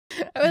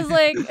I was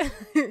like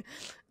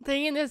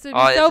thinking this would be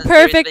Oh, so this is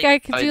perfect. seriously I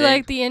could do exciting.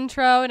 like the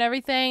intro and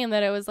everything, and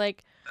then it was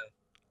like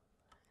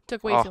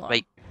took way too long.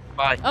 Wait.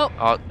 Bye. Oh.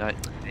 Oh, no.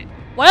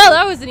 Well,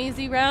 that was an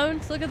easy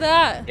round. Look at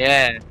that.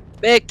 Yeah.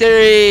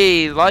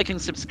 Victory! Like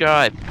and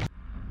subscribe.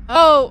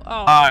 Oh,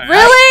 Alright.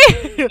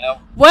 really?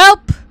 Well,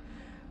 Welp.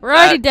 We're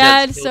already that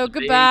dead, just so killed me.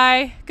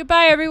 goodbye.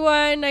 Goodbye,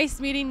 everyone. Nice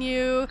meeting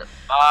you.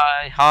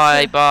 Bye.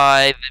 Hi.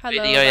 Bye. The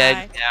Hello, video bye.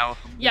 ends now.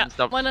 Yeah,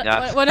 Stop.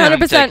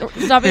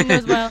 100% stopping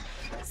as well.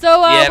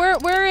 So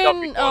Yep. we're Stop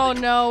in. Oh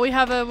recording. no, we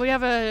have a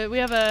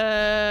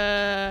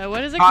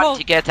what is it Time called?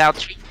 to get our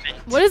treatment.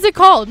 What is it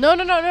called?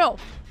 No.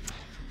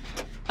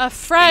 A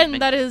friend Treatment.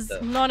 that is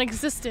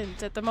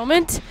non-existent at the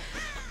moment.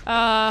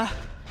 There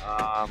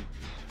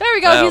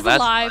we go. Well, He's that's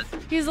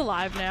alive. He's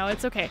alive now.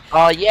 It's okay.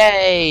 Oh,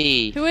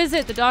 yay! Who is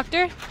it? The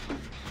doctor?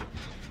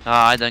 Oh,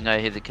 I don't know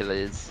who the killer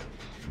is.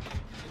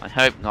 I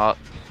hope not.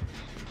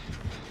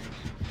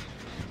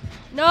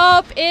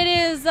 Nope. It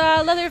is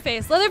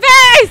Leatherface.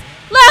 Leatherface!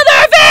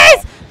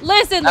 Leatherface!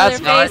 Listen,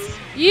 That's Leatherface. nice.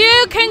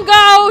 You can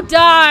go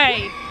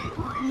die.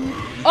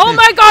 Oh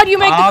my God! You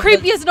make the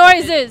creepiest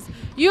noises.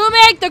 You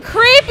make the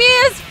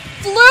creepiest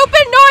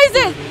flooping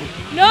noises.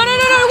 No.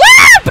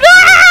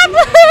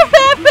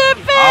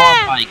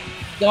 Oh my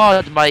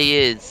god, my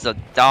ears are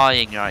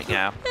dying right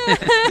now.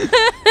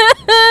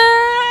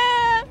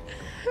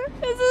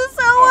 This is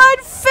so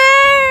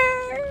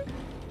unfair.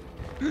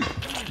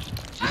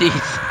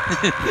 Jeez.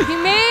 He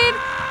made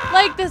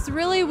like this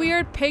really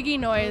weird piggy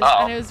noise,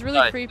 and it was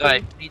really creepy. No,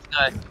 please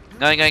no.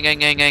 No.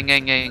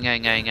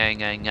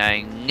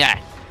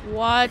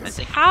 What? I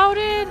think- How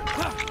did?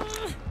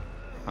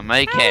 I'm How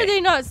did okay.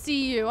 they not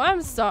see you?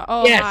 I'm sorry.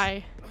 Oh Yes.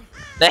 hi.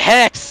 The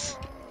hex!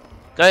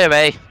 Go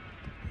away.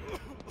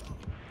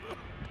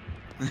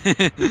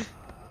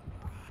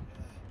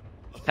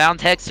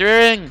 Found hex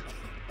ring!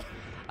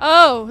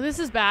 Oh, this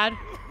is bad.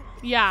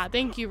 Yeah,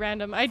 thank you,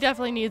 random. I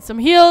definitely need some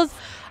heals.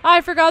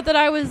 I forgot that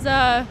I was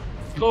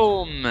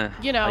Boom!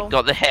 you know. I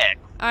got the hex.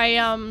 I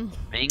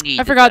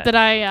I forgot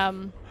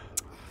that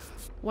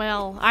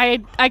well, I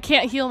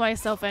can't heal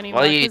myself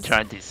anymore. What are you 'cause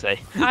trying to say?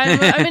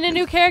 I'm in a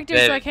new character,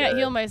 There so we I can't go.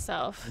 heal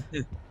myself.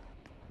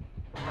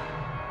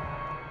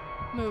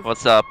 Move.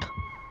 What's up?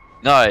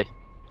 No,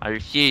 I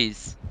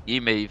refuse.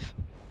 You move.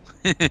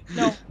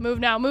 No, move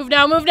now, move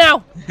now, move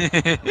now!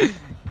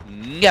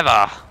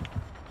 Never.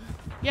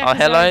 Yeah, Oh, 'cause I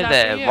hello was after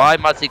there. you. Why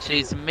must you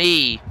choose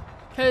me?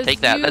 'Cause Take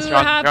that. you That's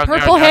wrong. have Wrong,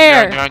 purple wrong,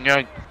 hair. wrong,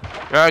 wrong,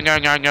 wrong, wrong,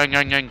 wrong, wrong,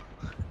 wrong, wrong.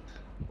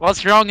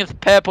 What's wrong with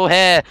purple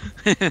hair?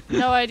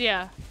 No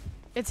idea.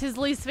 It's his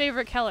least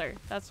favorite color.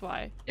 That's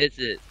why. Is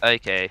it?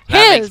 Okay.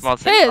 That makes His, more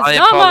sense. I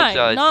not mine,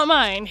 apologize. not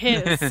mine.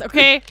 His.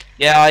 Okay.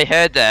 Yeah, I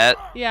heard that.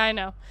 Yeah, I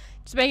know.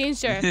 Just making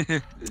sure.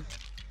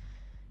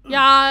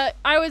 Yeah,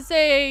 I would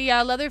say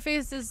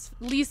Leatherface's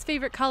least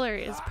favorite color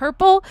is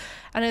purple,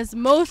 and his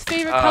most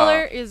favorite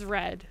color is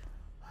red.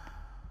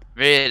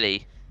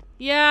 Really?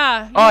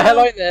 Yeah. you Oh, know,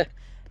 hello there.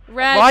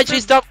 Red. Why'd for,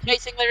 you stop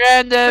chasing the for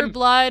random?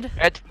 blood?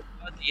 Red for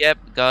blood. Yep,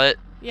 got it.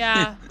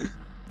 Yeah.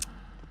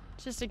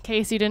 Just in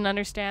case you didn't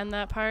understand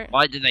that part.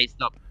 Why did they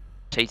stop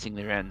chasing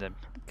the random?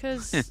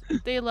 Because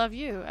they love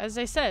you, as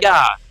I said.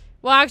 Yeah.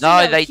 Well, actually,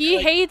 No, no, they he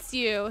don't. hates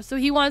you, so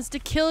he wants to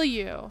kill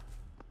you.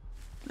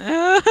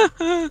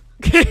 That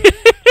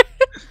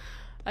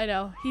I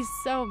know. He's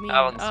so mean.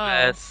 one's Oh,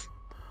 mess.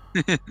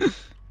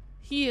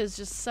 he is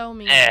just so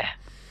mean. Eh.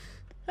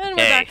 And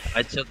we're Okay, back.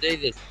 I shall do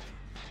this.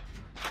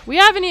 We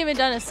haven't even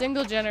done a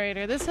single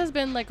generator. This has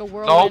been like a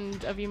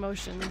whirlwind of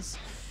emotions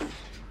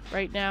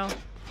right now.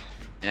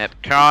 Yep,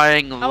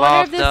 crying, I wonder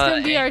laughter, if this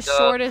can be our anger.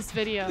 shortest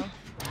video.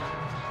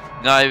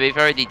 No, we've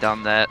already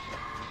done that.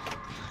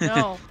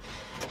 No.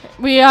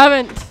 We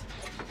haven't.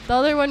 The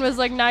other one was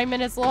like 9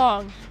 minutes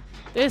long.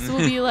 This will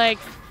be like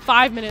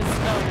 5 minutes.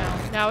 Oh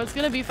no. Now it's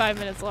gonna be 5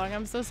 minutes long.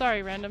 I'm so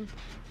sorry, random.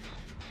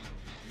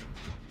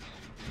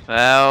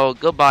 Well,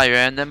 goodbye,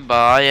 random.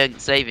 Bye, I'm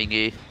saving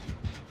you.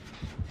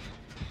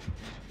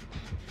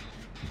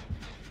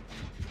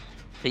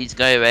 Please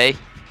go away.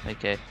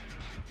 Okay.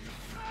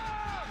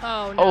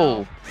 Oh no.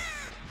 Oh,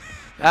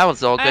 that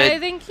was all I good.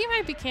 think he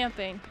might be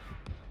camping.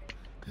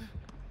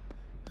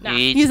 Nah,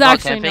 He's he's not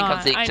actually camping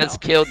 'cause not. he I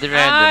just know. killed the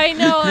random. I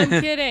know, I'm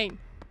kidding.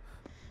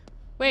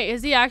 Wait,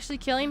 is he actually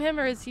killing him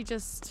or is he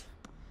just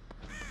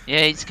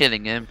Yeah, he's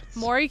killing him.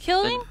 Mori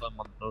killing?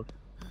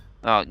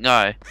 Oh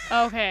no.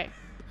 Okay.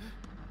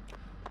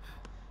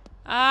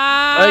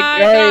 I Okay,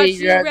 got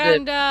you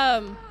random.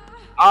 random.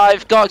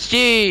 I've got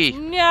you.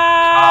 No!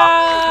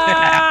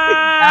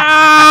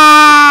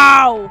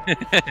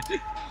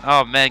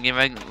 Oh man, you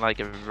went like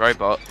a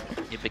robot.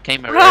 You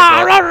became a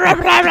Rah, robot. rah, rah,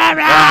 rah, rah,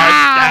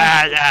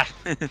 rah.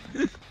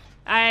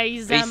 I We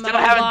am still a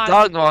haven't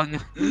robot. done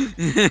one.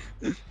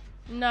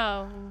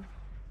 No.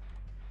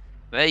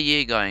 Where are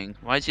you going?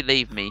 Why'd you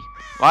leave me?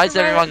 Why is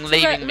everyone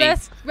leaving me?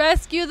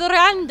 Rescue the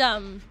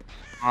random.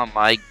 Oh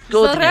my The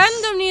goodness.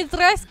 random needs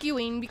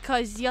rescuing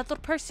because the other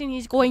person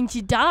is going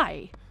to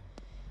die.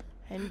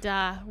 And,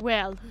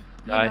 well,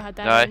 you know how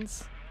that no.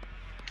 ends.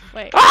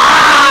 Wait.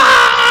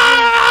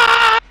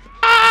 Ah!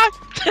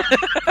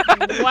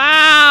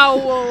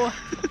 Wow.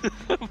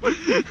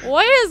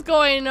 What is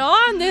going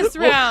on this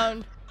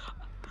round?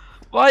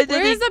 Why did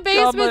Where's he the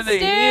basement come over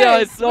stairs? here?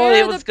 I thought Where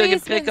he are was the going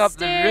to pick basement up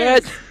the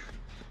red. stairs?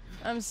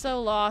 I'm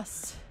so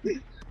lost.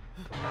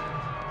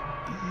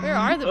 Where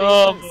are the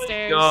Oh basement my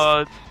stairs?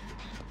 god.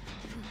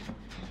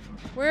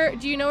 Where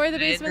do you know where the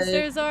basement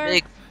stairs are?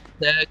 Big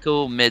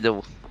circle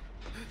middle.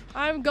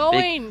 I'm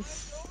going.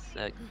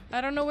 Circle.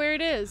 I don't know where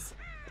it is.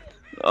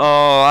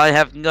 Oh, I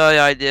have no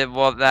idea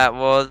what that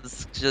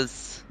was.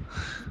 Just.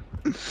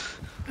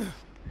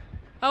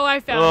 Oh, I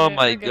found Oh it.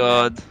 my We're good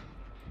god. now.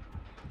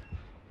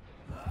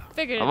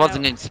 Figured it I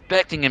wasn't out.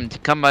 expecting him to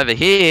come over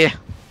here.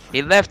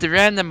 He left a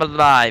random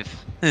alive.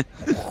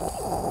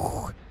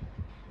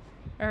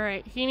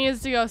 Alright, he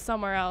needs to go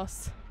somewhere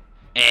else.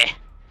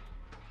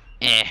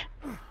 Eh.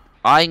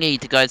 I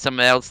need to go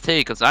somewhere else too,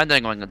 because I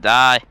don't want to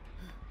die.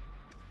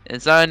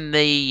 It's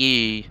only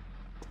you.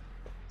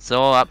 It's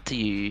all up to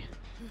you.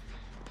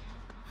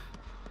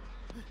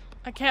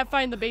 I can't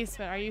find the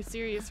basement. Are you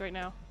serious right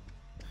now?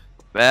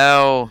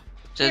 Well,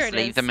 Here just it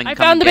leave is. them and I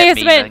come found the get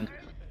me basement. then.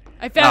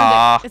 I found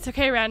Aw. it. It's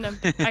okay, random.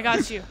 I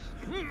got you.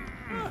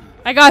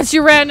 I got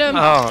you, random.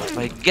 Oh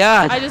my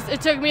god. It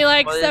took me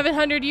like What is-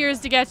 700 years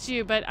to get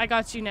you, but I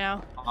got you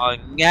now. Oh,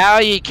 now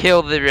you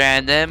killed the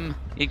random.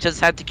 You just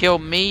had to kill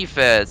me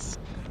first.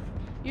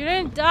 You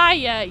didn't die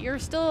yet. You're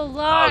still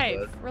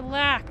alive.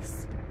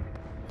 Relax.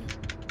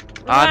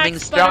 I'm in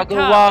Relax, struggle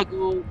Buttercup.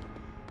 woggle.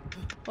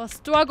 Well,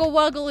 struggle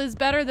wuggle is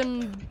better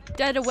than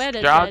dead a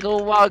wedded.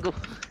 Struggle woggle.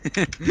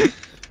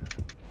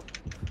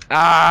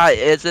 Ah,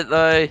 is it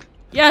though?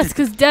 Yes,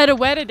 because dead a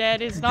wedded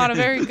dead is not a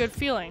very good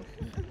feeling.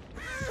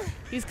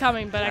 He's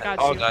coming, but I got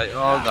you.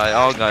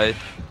 I'll go.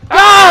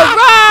 Run!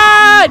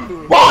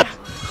 Run! What?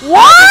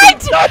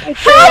 What?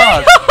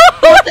 God!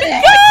 What the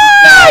heck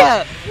was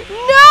that?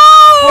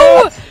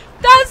 No!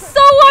 That's so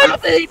How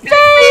did he pick me?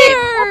 What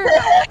the unfair!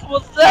 heck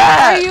was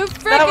that? Are you That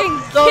freaking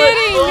was so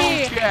kidding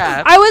me?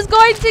 bullcrap. I was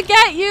going to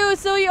get you,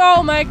 so you.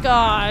 Oh my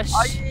gosh!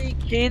 Are you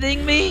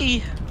kidding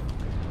me?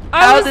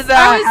 I how was, did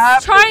that I was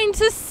happen? trying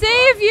to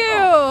save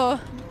you.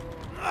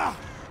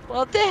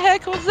 What the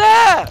heck was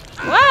that?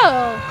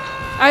 Wow!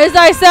 As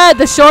I said,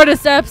 the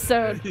shortest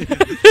episode.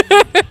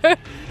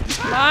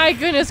 My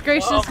goodness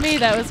gracious me,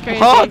 that was crazy.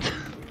 What?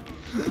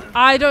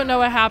 I don't know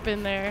what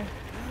happened there.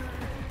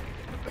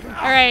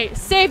 Alright,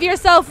 save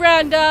yourself,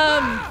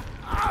 random!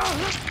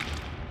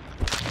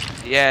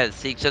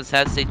 Yes, he just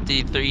has to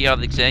do 3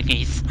 other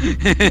journeys.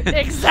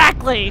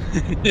 Exactly!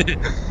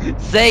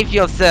 Save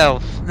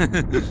yourself.